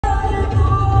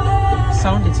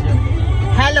sound ഇച്ചിരി.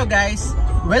 Hello guys,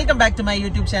 welcome back to my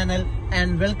YouTube channel and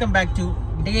welcome back to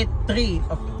day 3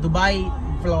 of Dubai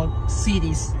vlog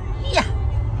series. Yeah.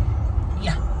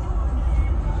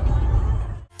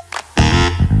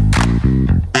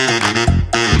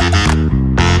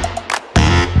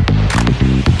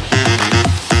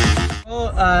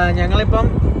 ഞങ്ങളിപ്പം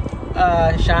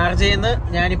ഷാർജയിൽ നിന്ന്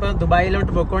ഞാനിപ്പോൾ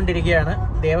ദുബായിലോട്ട് പോയിക്കൊണ്ടിരിക്കുകയാണ്.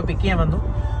 ദേവ പിക്ക് ചെയ്യാൻ വന്നു.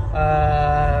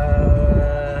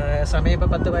 സമയം ഇപ്പം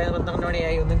 10-12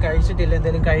 മണിയായി. ഒന്നും കഴിച്ചിട്ടില്ല,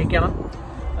 എന്തെങ്കിലും കഴിക്കണം.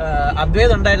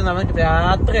 അദ്വൈത് ഉണ്ടായിരുന്നു, അവൻ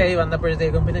രാത്രിയായി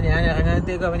വന്നപ്പോഴത്തേക്കും. പിന്നെ ഞാൻ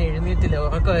ഇറങ്ങാനത്തേക്കും അവൻ എഴുന്നേറ്റില്ല,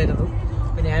 ഉറക്കമായിരുന്നു.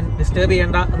 അപ്പം ഞാൻ ഡിസ്റ്റർബ്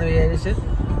ചെയ്യണ്ട എന്ന് വിചാരിച്ച്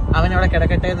അവനവിടെ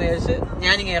കിടക്കട്ടെ എന്ന് വിചാരിച്ച്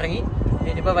ഞാനിങ്ങനെ ഇറങ്ങി.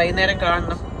 ഇനിയിപ്പോൾ വൈകുന്നേരം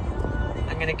കാണണം.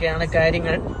 അങ്ങനെയൊക്കെയാണ്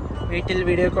കാര്യങ്ങൾ. വീട്ടിൽ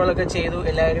വീഡിയോ കോളൊക്കെ ചെയ്തു,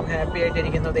 എല്ലാവരും ഹാപ്പി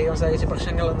ആയിട്ടിരിക്കുന്നു. ദൈവം സഹായിച്ച്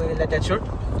പ്രശ്നങ്ങളൊന്നുമില്ല, ടച്ച് വുഡ്.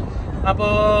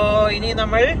 അപ്പോൾ ഇനി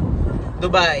നമ്മൾ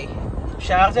ദുബായ്,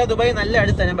 ഷാർജ ദുബായ് നല്ല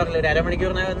അടുത്ത്. ഞാൻ പറഞ്ഞില്ല, ഒരു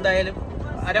അരമണിക്കൂറിന് എന്തായാലും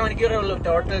അരമണിക്കൂറേ ഉള്ളൂ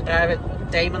ടോട്ടൽ ട്രാവൽ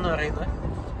ടൈം എന്ന് പറയുന്നത്.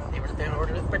 ഇവിടുത്തെ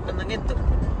റോഡിൽ പെട്ടെന്ന് തന്നെ എത്തും.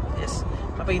 യെസ്.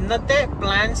 അപ്പോൾ ഇന്നത്തെ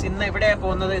പ്ലാൻസ്, ഇന്ന് എവിടെയാണ്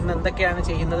പോകുന്നത്, ഇന്ന് എന്തൊക്കെയാണ്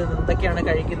ചെയ്യുന്നത്, ഇന്ന് എന്തൊക്കെയാണ്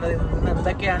കഴിക്കുന്നത്, ഇന്ന്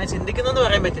എന്തൊക്കെയാണ് ചിന്തിക്കുന്നതെന്ന്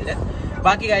പറയാൻ പറ്റില്ല.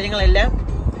 ബാക്കി കാര്യങ്ങളെല്ലാം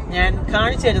ഞാൻ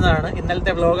കാണിച്ചു തരുന്നതാണ്.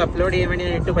 ഇന്നലത്തെ വ്ലോഗ് അപ്ലോഡ് ചെയ്യാൻ വേണ്ടി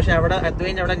ഞാൻ ഇട്ടു. പക്ഷെ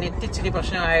അദ്വൈൻ്റെ അവിടെ നെറ്റ് ഇച്ചിരി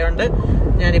പ്രശ്നമായതുകൊണ്ട്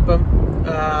ഞാനിപ്പം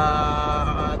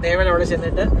ദേവലവിടെ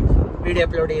ചെന്നിട്ട് വീഡിയോ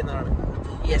അപ്ലോഡ് ചെയ്യുന്നതാണ്.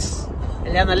 യെസ്,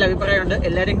 എല്ലാം നല്ല അഭിപ്രായമുണ്ട്,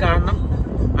 എല്ലാവരും കാണണം.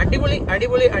 അടിപൊളി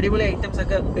അടിപൊളി അടിപൊളി ഐറ്റംസ്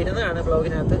ഒക്കെ വരുന്നതാണ്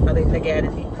വ്ലോഗിനകത്ത്, അതിൻ്റെ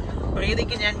ഗ്യാരണ്ടി.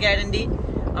 പ്രീതിക്ക് ഞാൻ ഗ്യാരണ്ടി,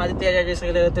 ആദിത്യ രാജേഷ്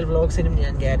ശ്രീലകത്തിൽ വ്ലോഗ്സിനും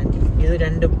ഞാൻ ഗ്യാരണ്ടി. ഇത്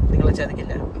രണ്ടും നിങ്ങളെ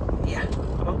ചതിക്കില്ല.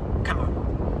 അപ്പം കമോൺ.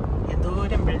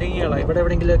 എന്തോരം ബിൽഡിങ്ങുകളാണ് ഇവിടെ.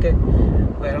 എവിടെയെങ്കിലുമൊക്കെ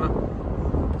വരണം,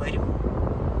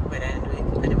 വരാൻ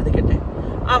അനുവദിക്കട്ടെ.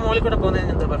 ആ മോളിൽ കൂടെ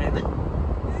പോകുന്നതിന് എന്താ പറയുന്നത്?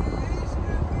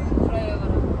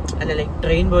 അല്ല, ലൈക്ക്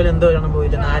ട്രെയിൻ പോലെ എന്തോ കാണാൻ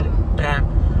പോയില്ല, 4 ട്രാം.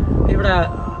 ഇവിടെ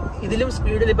ഇതിലും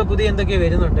സ്പീഡിൽ ഇപ്പൊ പുതിയ എന്തൊക്കെയോ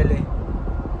വരുന്നുണ്ടല്ലേ,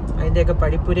 അതിന്റെയൊക്കെ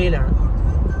പടിപ്പുരയിലാണ്.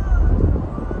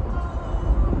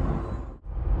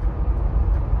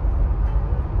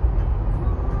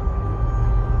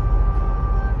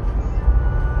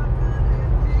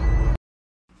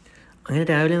 അങ്ങനെ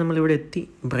രാവിലെ നമ്മളിവിടെ എത്തി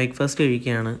ബ്രേക്ക്ഫാസ്റ്റ്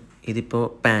കഴിക്കുകയാണ്. ഇതിപ്പോൾ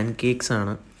പാൻ കേക്ക്സ്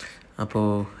ആണ്. അപ്പോൾ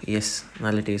യെസ്,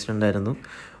 നല്ല ടേസ്റ്റ് ഉണ്ടായിരുന്നു.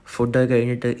 ഫുഡൊക്കെ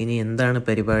കഴിഞ്ഞിട്ട് ഇനി എന്താണ്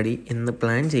പരിപാടി എന്ന്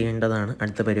പ്ലാൻ ചെയ്യേണ്ടതാണ്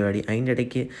അടുത്ത പരിപാടി. അതിൻ്റെ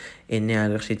ഇടയ്ക്ക് എന്നെ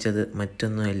ആകർഷിച്ചത്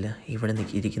മറ്റൊന്നുമല്ല, ഇവിടെ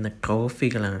ഇരിക്കുന്ന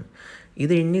ട്രോഫികളാണ്.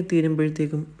 ഇത് എണ്ണി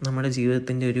തീരുമ്പോഴത്തേക്കും നമ്മുടെ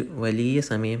ജീവിതത്തിൻ്റെ ഒരു വലിയ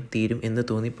സമയം തീരും എന്ന്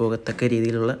തോന്നിപ്പോകത്തക്ക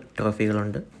രീതിയിലുള്ള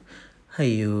ട്രോഫികളുണ്ട്.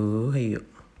 അയ്യോ അയ്യോ.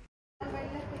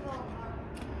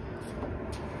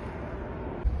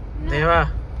 ദേവാ,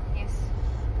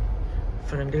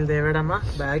 ഫ്രണ്ടിൽ ദേവയുടെ അമ്മ,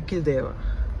 ബാക്കിൽ ദേവ.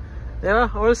 ദേവ,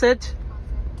 ഓൾ സെറ്റ്.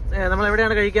 നമ്മൾ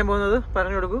എവിടെയാണ് കഴിക്കാൻ പോകുന്നത്?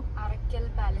 പറഞ്ഞു കൊടുക്കൂ. Arakkal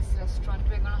palace restaurant.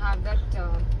 we're going to have that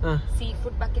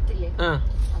seafood bucket ഇല്ലേ?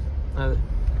 അതെ.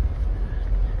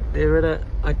 ദേവയുടെ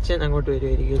അച്ഛൻ അങ്ങോട്ട്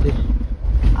വരുമായിരിക്കും അല്ലേ?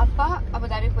 അപ്പ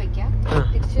അബുദാബി പോയിക്കാം,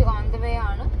 തിരിച്ച് ഓൺ ദ വേ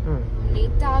ആണ്.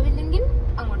 ലേറ്റ് ആവില്ലെങ്കിൽ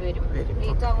അങ്ങോട്ട് വരും,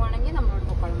 ലേറ്റ് ആവുകയാണെങ്കിൽ നമ്മളോട്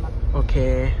പോക്കോളം. Okay.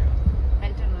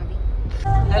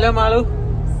 Hello Malu.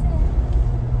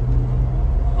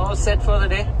 All set for the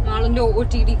day. മാളുന്റെ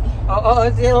OOTD.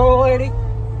 already.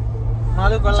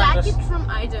 Malu കൊള്ളാം. Jacket from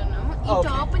I don't know. ഈ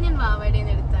ടോപ്പ് ഞാൻ വാവയുടെ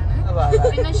എടുത്താണ്.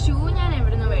 പിന്നെ ഷൂ ഞാൻ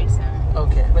എവിടുന്ന് മേടിച്ചാണ്.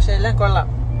 ഓക്കേ, പക്ഷെ എല്ലാം കൊള്ളാം,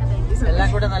 എല്ലാം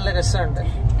കൂടെ നല്ല രസമുണ്ട്.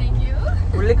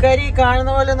 പുള്ളിക്കാരി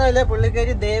കാണുന്ന പോലെ ഒന്നും അല്ല,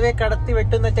 പുള്ളിക്കാരി ദേവയെ കടത്തി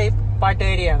വെട്ടുന്ന ടൈപ്പ്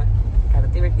പാട്ടുകാരിയാണ്.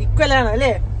 ഈക്വൽ ആണ്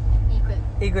അല്ലേ?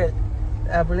 ഈക്വൽ.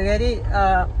 പുള്ളിക്കാരി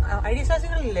ഐഡി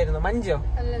സാസികളില്ലായിരുന്നു, മഞ്ജോ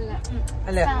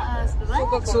അല്ല,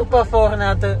 സൂപ്പർ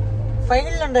 4-നകത്ത്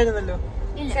ഫൈനലിലുണ്ടായിരുന്നല്ലോ,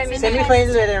 സെമി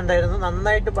ഫൈനൽ വരെ ഉണ്ടായിരുന്നു.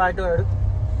 നന്നായിട്ട് പാട്ട് പാടും.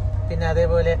 പിന്നെ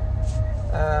അതേപോലെ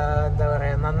എന്താ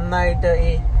പറയാ, നന്നായിട്ട്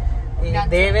ഈ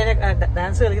ദേവേനെ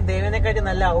ഡാൻസ് കളിക്കും. ദേവേനെക്കാട്ടി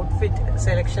നല്ല ഔട്ട്ഫിറ്റ്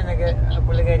സെലക്ഷൻ ഒക്കെ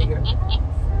പുള്ളിക്കാരിക്കും.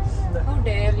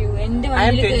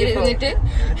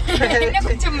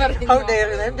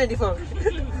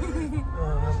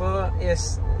 അപ്പോ യെസ്,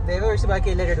 ദേവ ഒഴിച്ച്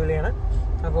ബാക്കി എല്ലാവരും അടിപൊളിയാണ്.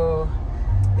 അപ്പോ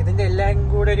ഇതിന്റെ എല്ലാം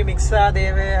കൂടെ ഒരു മിക്സ് ആ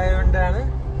ദേവ ആയതുകൊണ്ടാണ്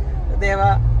ദേവ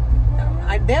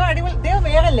അടിപൊളി. ദേവ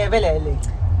വേറെ ലെവലല്ലേ?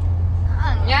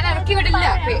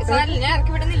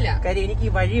 കാര്യം എനിക്ക് ഈ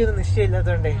വഴിയൊന്നും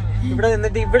നിശ്ചയമില്ലാത്തോണ്ടേ ഇവിടെ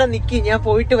നിന്നിട്ട് ഇവിടെ നിക്കി, ഞാൻ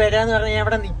പോയിട്ട് വരാന്ന് പറഞ്ഞാൽ ഞാൻ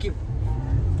ഇവിടെ നിക്കും.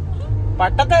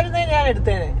 പട്ടത്തായിരുന്നേ ഞാൻ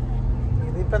എടുത്തേനെ.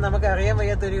 ഇതിപ്പോ നമുക്ക് അറിയാൻ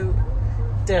വയ്യാത്തൊരു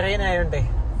ടെറൈൻ ആയോണ്ടേ.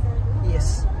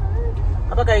 യെസ്,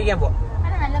 അപ്പൊ കഴിക്കാൻ പോവാം.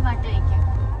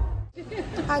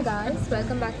 Hi guys,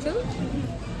 welcome back to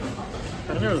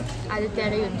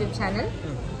ആദിത്യയുടെ YouTube channel.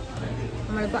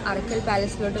 നമ്മളിപ്പോൾ അറക്കൽ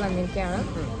പാലസിലോട്ട് വന്നിരിക്കുകയാണ്.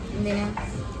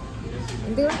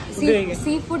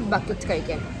 സീ ഫുഡ് ബക്കറ്റ്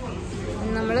കഴിക്കാൻ.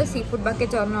 നമ്മൾ സീ ഫുഡ്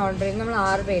ബക്കറ്റ് ഓർഡർ ചെയ്തു. നമ്മൾ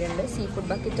 6 പേരുണ്ട്. സീ ഫുഡ്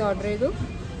ബക്കറ്റ് ഓർഡർ ചെയ്തു,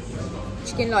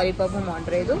 ചിക്കൻ ലോലിപോപ്പും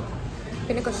ഓർഡർ ചെയ്തു,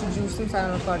 പിന്നെ കുറച്ച് ജ്യൂസും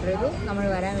സാധനങ്ങളൊക്കെ ഓർഡർ ചെയ്തു. നമ്മൾ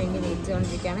വരാൻ വേണ്ടി വെയിറ്റ്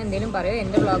ചെയ്തുകൊണ്ടിരിക്കുകയാണ്. എന്തെങ്കിലും പറയുമോ?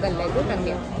 എൻ്റെ വ്ളോഗല്ല ഇത്,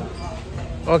 കണ്ടിയോ?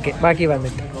 ഓക്കെ, ബാക്കി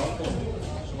വന്നിട്ട്.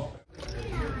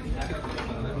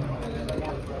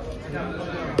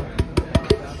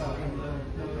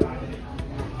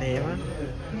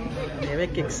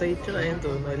 ദേവയ്ക്ക് എക്സൈറ്റഡ് ആയെന്ന്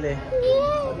തോന്നുന്നു അല്ലേ?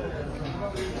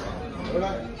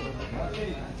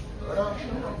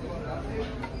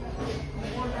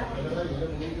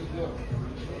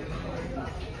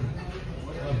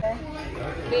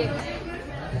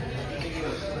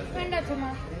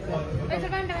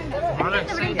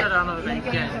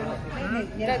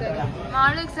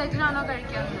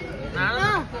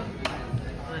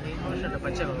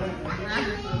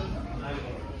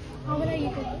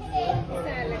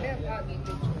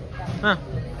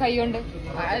 കൈകൊണ്ട്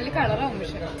അതിൽ കളറാവും,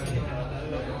 പക്ഷെ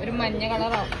ഒരു മഞ്ഞ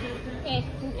കളറാവും.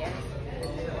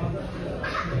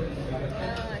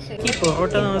 ഈ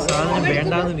പൊറോട്ട സാധനം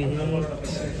വേണ്ടാന്ന്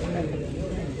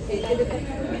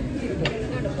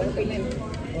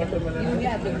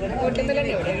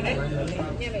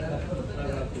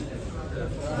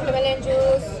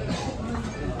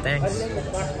താങ്ക്സ്.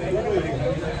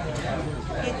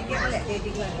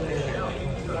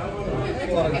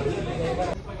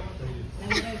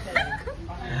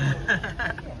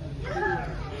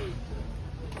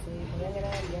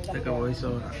 Voice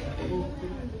over.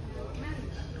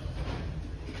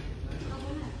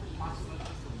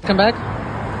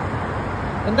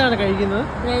 എന്താണ് കഴിക്കുന്നത്?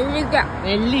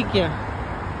 നെല്ലിക്ക.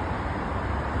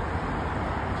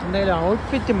 എന്തായാലും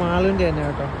ഔട്ട്ഫിറ്റ് മാളിന്റെ തന്നെ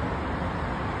കേട്ടോ.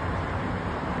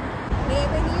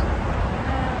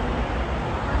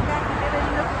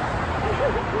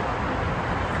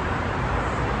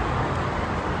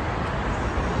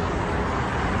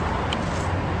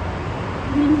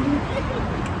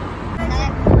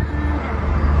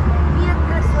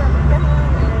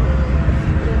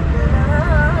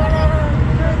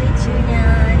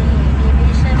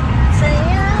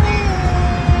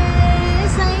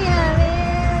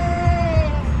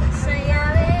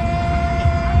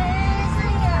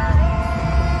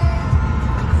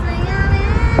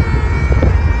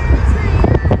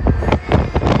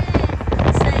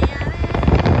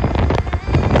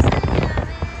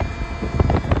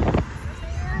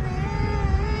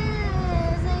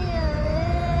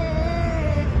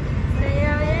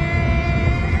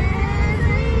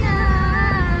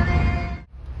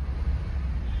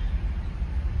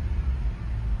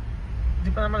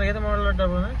 ഇതിപ്പോ നമ്മൾ ഏത് മോളിലോട്ടാ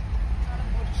പോകുന്നത്?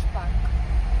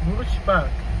 Burj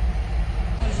park.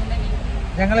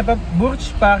 ഞങ്ങളിപ്പോ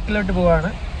ബുർജ് പാർക്കിലോട്ട് പോവാണ്.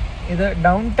 ഇത്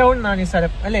ഡൗൺ ടൗൺ എന്നാണ് ഈ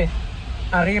സ്ഥലം അല്ലേ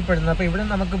അറിയപ്പെടുന്നത്. അപ്പൊ ഇവിടെ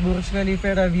നമുക്ക് ബുർജ്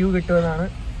ഖലീഫയുടെ വ്യൂ കിട്ടുമെന്നാണ്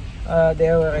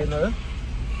ദേവ പറയുന്നത്.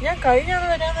 ഞാൻ കഴിഞ്ഞ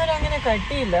വരാൻ നേരം അങ്ങനെ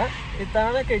കട്ടിയില്ല.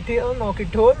 ഇത്തവണ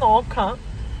കിട്ടുമോ നോക്കാം.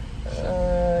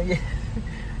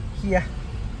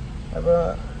 അപ്പോൾ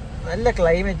നല്ല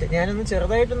ക്ലൈമറ്റ്. ഞാനൊന്ന്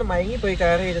ചെറുതായിട്ടൊന്ന് മയങ്ങിപ്പോയി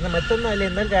കയറിയിരുന്നത്. മറ്റൊന്നുമല്ല,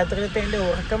 എന്നാൽ രാത്രിയിലത്തെ എൻ്റെ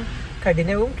ഉറക്കം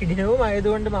കഠിനവും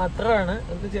ആയതുകൊണ്ട് മാത്രമാണ്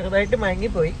ഒന്ന് ചെറുതായിട്ട്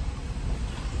മയങ്ങിപ്പോയി.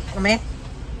 അമ്മേ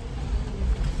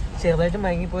ചെറുതായിട്ട്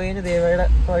മയങ്ങിപ്പോയതിന് ദേവയുടെ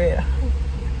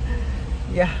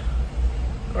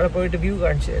അവിടെ പോയിട്ട് വ്യൂ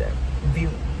കാണിച്ചു തരാം.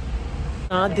 വ്യൂ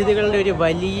സാധ്യതകളുടെ ഒരു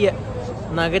വലിയ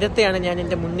നഗരത്തെയാണ് ഞാൻ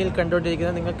എൻ്റെ മുന്നിൽ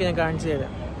കണ്ടുകൊണ്ടിരിക്കുന്നത്. നിങ്ങൾക്ക് ഞാൻ കാണിച്ചു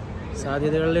തരാം.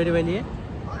 സാധ്യതകളുടെ ഒരു വലിയ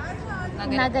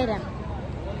നഗരം.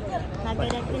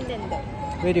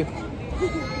 വരൂ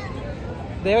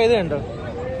ദേവ, ഇത് കണ്ടോ?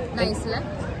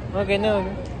 ഓക്കെ, എന്നെ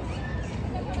നോക്ക്.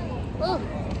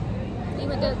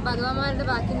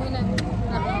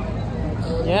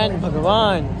 ഞാൻ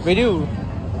ഭഗവാൻ.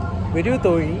 വരൂ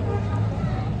തോഴി.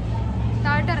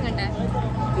 താഴോട്ടിറങ്ങണ്ടേ?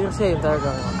 തീർച്ചയായും താഴെ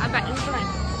കാണാൻ.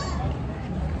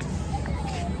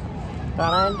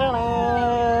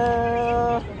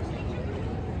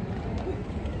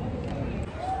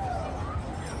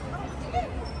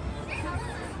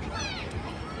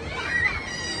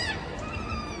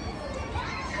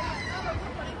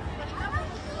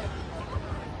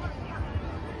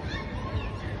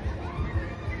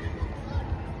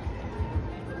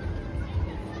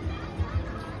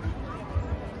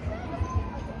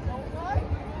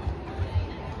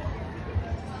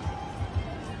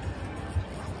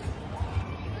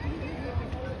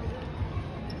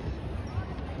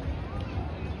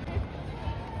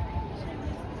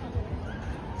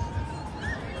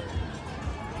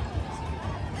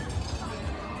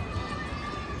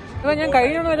 ഞാൻ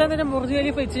കഴിഞ്ഞോണ്ട് വരാൻ തന്നെ ബുർജ്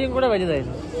ഖലീഫ ഇച്ചിരിയും കൂടെ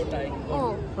വലുതായിരുന്നു.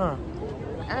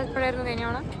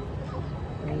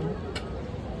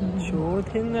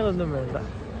 ചോദ്യങ്ങളൊന്നും വേണ്ട,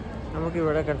 നമുക്ക്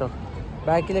ഇവിടെ കണ്ടോ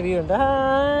ബാക്കിലെ വ്യൂ ഉണ്ട്.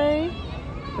 Hi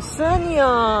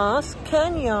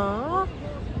Scania,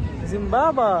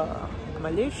 Zimbabwe,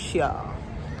 Malaysia.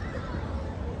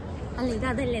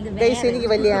 എനിക്ക്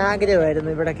വലിയ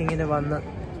ആഗ്രഹമായിരുന്നു ഇവിടൊക്കെ ഇങ്ങനെ വന്ന്.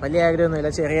 വലിയ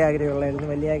ആഗ്രഹമൊന്നുമില്ല, ചെറിയ ആഗ്രഹമുള്ളായിരുന്നു.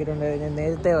 വലിയ ആഗ്രഹം ഉണ്ടായിരുന്നു, ഞാൻ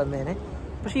നേരത്തെ വന്നേനെ.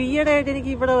 പക്ഷെ ഈയിടെ ആയിട്ട്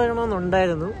എനിക്ക് ഇവിടെ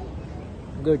വരണമെന്നുണ്ടായിരുന്നു.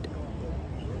 ഗുഡ്.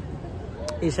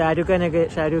 ഈ ഷാരൂഖ്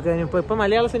ഖാൻ ഇപ്പൊ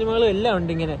മലയാള സിനിമകളും എല്ലാം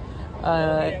ഉണ്ട് ഇങ്ങനെ.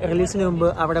 റിലീസിന് മുമ്പ്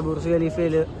അവിടെ ബുർജ്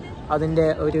ഖലീഫയിൽ അതിന്റെ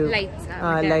ഒരു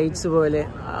ലൈറ്റ്സ് പോലെ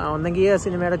ഒന്നെങ്കിൽ ആ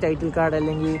സിനിമയുടെ ടൈറ്റിൽ കാർഡ്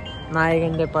അല്ലെങ്കിൽ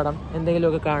നായകന്റെ പടം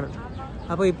എന്തെങ്കിലുമൊക്കെ കാണും.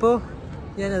 അപ്പോൾ ഇപ്പോൾ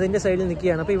ഞാൻ അതിന്റെ സൈഡിൽ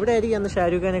നിൽക്കുകയാണ്. അപ്പോൾ ഇവിടെ ആയിരിക്കും അന്ന്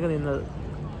ഷാരൂഖ് ഖാനൊക്കെ നിന്നത്.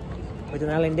 ഒരു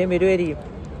നാൾ എന്റെയും വരുമായിരിക്കും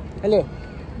അല്ലേ?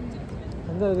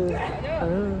 എന്താ ഒരു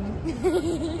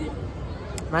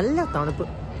നല്ല തണുപ്പ്,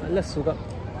 നല്ല സുഖം.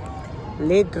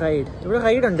 ലേക്ക് റൈഡ്, ഇവിടെ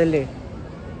റൈഡ് ഉണ്ടല്ലേ?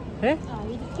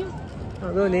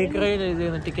 അതോ ലേക്ക് റൈഡ് ഇത്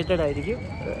ടിക്കറ്റഡ് ആയിരിക്കും.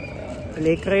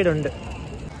 ലേക്ക് റൈഡ് ഉണ്ട്.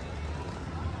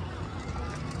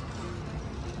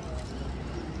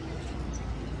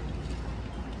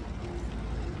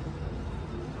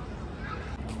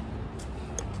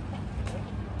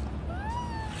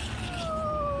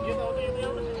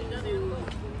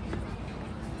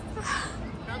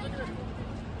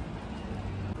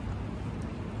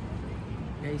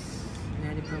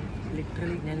 ഞാനിപ്പം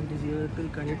ലിറ്ററലി ഞാൻ എൻ്റെ ജീവിതത്തിൽ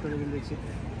കണ്ടിട്ടുള്ളതിൽ വെച്ച്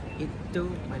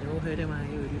ഏറ്റവും മനോഹരമായ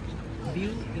ഒരു വ്യൂ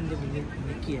എൻ്റെ മുന്നിൽ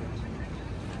നിൽക്കുകയാണ്.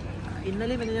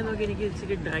 ഇന്നലെ പിന്നെ ഞാൻ നോക്കി എനിക്ക്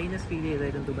ഇച്ചിരി ഡ്രൈനെസ് ഫീൽ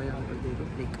ചെയ്തായിരുന്നു ദുബായ് ആകുമ്പോഴത്തേക്കും.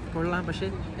 ലൈക്ക് കൊള്ളാം, പക്ഷേ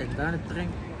എന്താണ്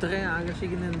ഇത്രയും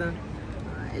ആകർഷിക്കുന്നത്? എന്താ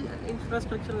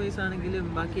ഇൻഫ്രാസ്ട്രക്ചർ വൈസ് ആണെങ്കിലും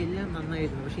ബാക്കി എല്ലാം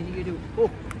നന്നായിരുന്നു. പക്ഷെ എനിക്കൊരു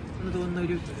എന്ന് തോന്നുന്ന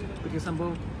ഒരു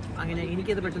സംഭവം അങ്ങനെ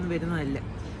എനിക്കത് പെട്ടെന്ന് വരുന്നതല്ല.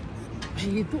 പക്ഷെ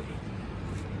ഇത്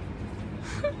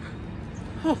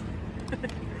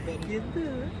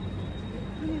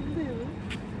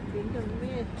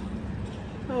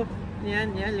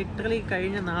ഞാൻ ലിറ്ററലി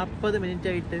കഴിഞ്ഞ 40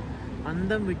 മിനിറ്റായിട്ട്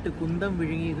അന്തം വിട്ട് കുന്തം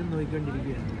വിഴുങ്ങി ഇത്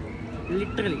നോക്കിക്കൊണ്ടിരിക്കുകയാണ്.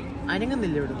 ലിറ്ററലി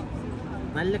അനങ്ങുന്നില്ല ഇവിടെ.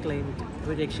 നല്ല ക്ലൈമറ്റ്,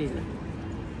 ഒരു രക്ഷയില്ല.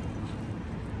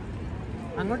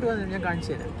 അങ്ങോട്ട് വന്ന് ഞാൻ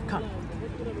കാണിച്ചു തരാം.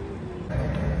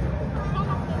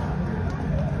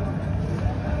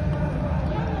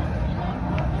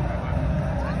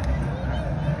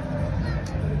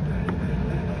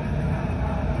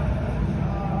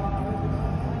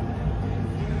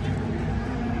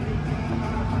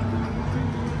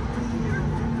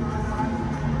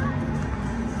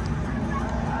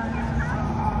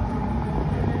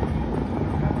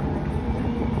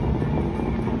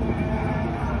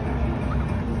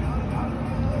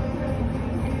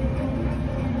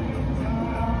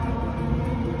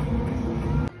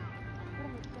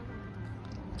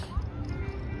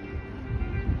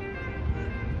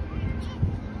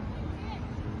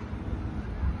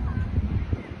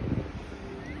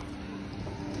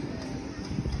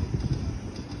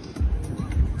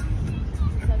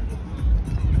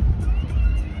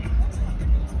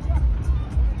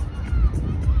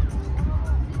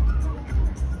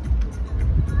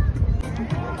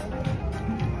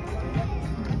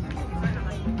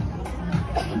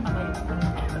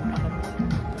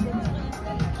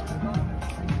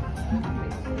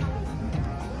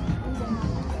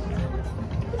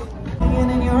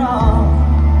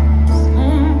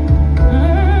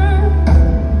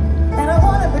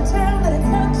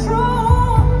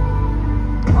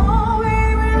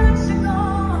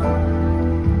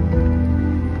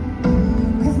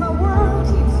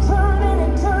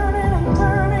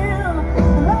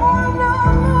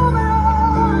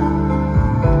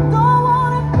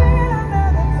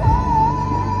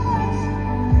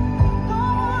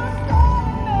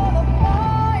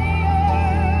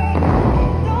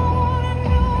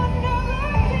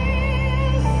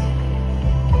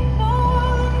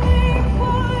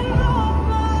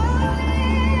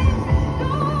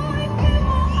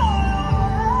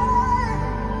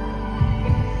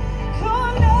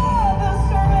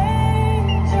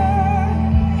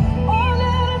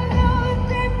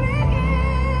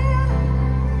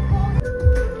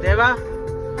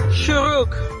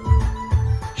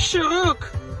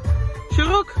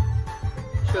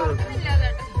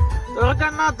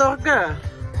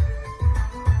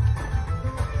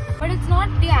 But it's not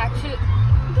the actual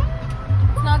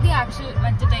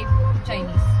type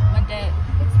Chinese.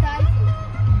 It's Thai food.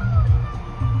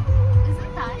 Is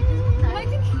it Thai? I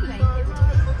think he liked it.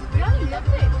 Yeah, he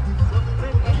loved it.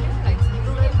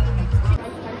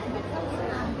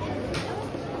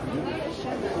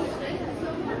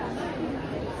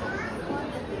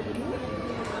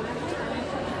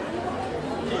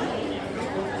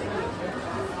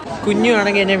 കുഞ്ഞു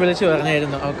ആണെങ്കിൽ എന്നെ വിളിച്ച്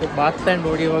പറഞ്ഞായിരുന്നു അവൾക്ക് ബാത്ത് ആൻഡ്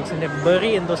ബോഡി വർക്സിൻ്റെ ബെറി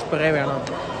എന്തോ സ്പ്രേ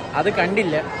വേണമെന്ന്. അത്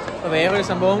കണ്ടില്ല. അപ്പോൾ വേറൊരു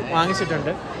സംഭവം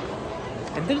വാങ്ങിച്ചിട്ടുണ്ട്.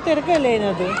 എന്തൊരു തിരക്കല്ലേ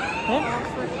അതിനകത്ത്.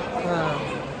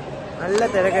 നല്ല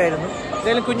തിരക്കായിരുന്നു.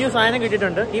 എന്തായാലും കുഞ്ഞു സാധനം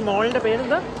കിട്ടിയിട്ടുണ്ട്. ഈ മോളിൻ്റെ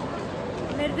പേരെന്താ?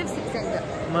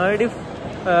 മെർഡിഫ്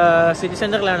സിറ്റി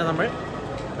സെൻറ്ററിലാണ് നമ്മൾ.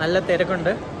 നല്ല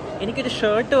തിരക്കുണ്ട്. എനിക്കൊരു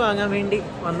ഷർട്ട് വാങ്ങാൻ വേണ്ടി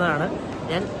വന്നതാണ്.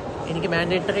 എനിക്ക്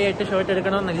മാൻഡേറ്ററി ആയിട്ട് ഷർട്ട്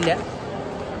എടുക്കണമെന്നില്ല.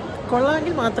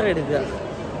 കൊള്ളാമെങ്കിൽ മാത്രം എടുക്കുക.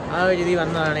 ആ ഒരു രീതി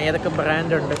വന്നതാണ്. ഏതൊക്കെ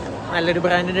ബ്രാൻഡുണ്ട്, നല്ലൊരു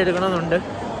ബ്രാൻഡിൻ്റെ എടുക്കണമെന്നുണ്ട്.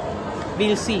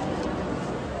 വിൽ സി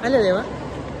അല്ലേ ദേവ?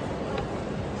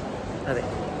 അതെ.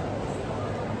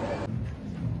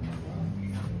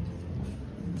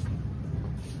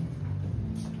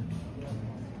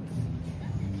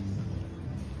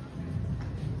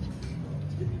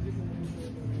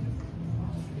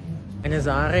 അങ്ങനെ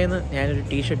സാറേന്ന് ഞാനൊരു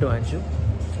ടീഷർട്ട് വാങ്ങിച്ചു.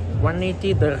 180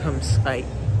 dirhams ആയി.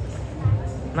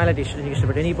 നല്ല ടീഷർട്ട് എനിക്ക്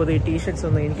ഇഷ്ടപ്പെട്ടു. എനിക്ക് പൊതുവെ ടീഷർട്ട്സ്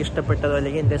ഒന്നും എനിക്ക് ഇഷ്ടപ്പെട്ടതോ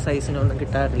അല്ലെങ്കിൽ എൻ്റെ സൈസിനൊന്നും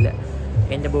കിട്ടാറില്ല.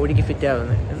 എൻ്റെ ബോഡിക്ക് ഫിറ്റ്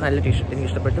ആവുന്നത് നല്ല ടീഷർട്ട് എനിക്ക്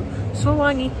ഇഷ്ടപ്പെട്ടു. സോ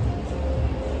വാങ്ങി.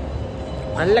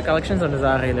 നല്ല കളക്ഷൻസ് ഉണ്ട്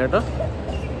സാറയിൽ കേട്ടോ.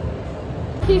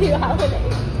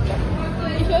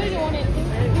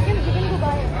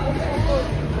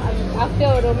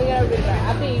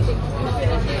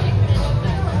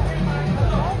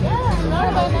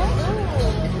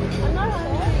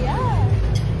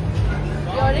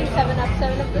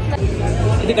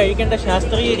 ഇത് കഴിക്കേണ്ട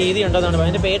ശാസ്ത്രീയ രീതി ഉണ്ടെന്നാണ്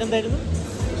പറയുന്നത്. അതിന്റെ പേരെന്തായിരുന്നു?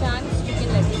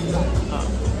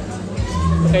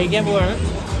 കഴിക്കാൻ പോവാണ്.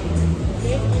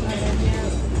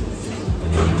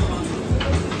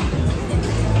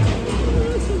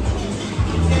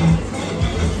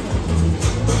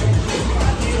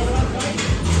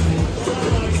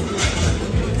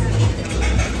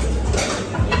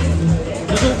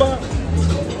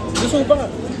 സൂപ്പർ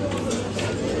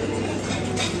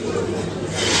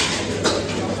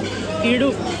കീടു.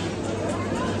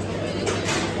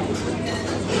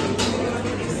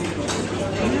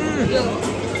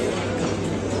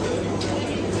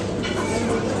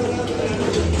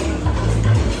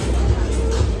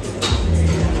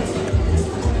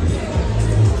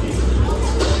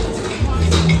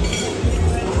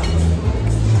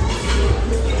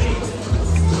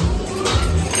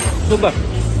 സൂപ്പർ.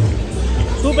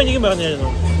 സൂപ്പ് എനിക്കും പറഞ്ഞായിരുന്നു.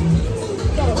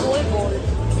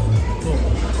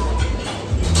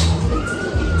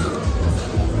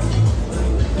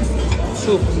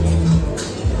 Soup.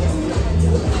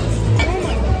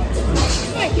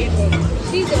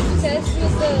 She's obsessed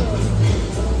with the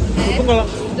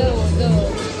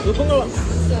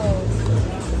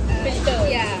filter.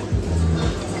 Yeah.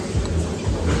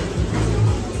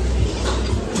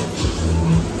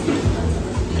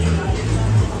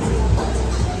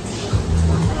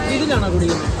 ഇതിലാണോ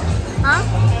കുടിക്കുന്നത്?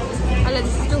 അല്ല,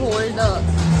 this is to hold the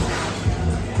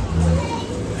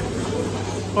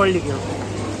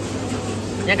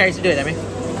ഞാൻ കഴിച്ചിട്ട് വരാമേ.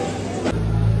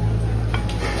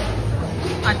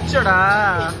 അച്ചടാ,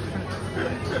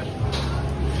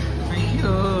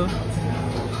 അയ്യോ.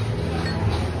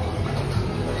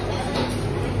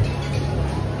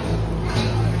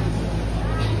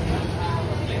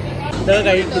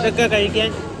 ഇതൊക്കെ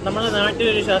കഴിക്കാൻ നമ്മുടെ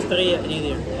നാട്ടിലൊരു ശാസ്ത്രീയ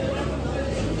രീതിയുണ്ട്.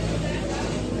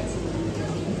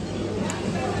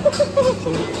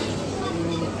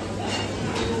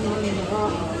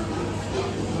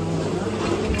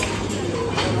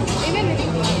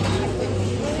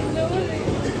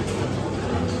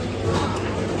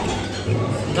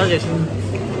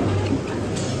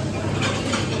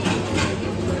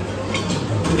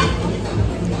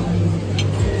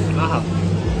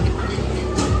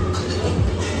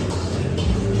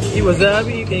 ഈ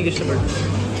വസാബി എനിക്ക് ഇഷ്ടപ്പെട്ടു.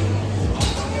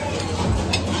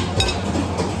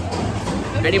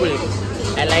 അടിപൊളി.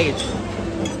 I like it.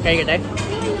 കഴിക്കട്ടെ.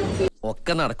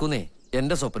 ഒക്കെ നടക്കുന്നേ.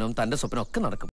 എന്റെ സ്വപ്നം തന്റെ സ്വപ്നം ഒക്കെ നടക്കും.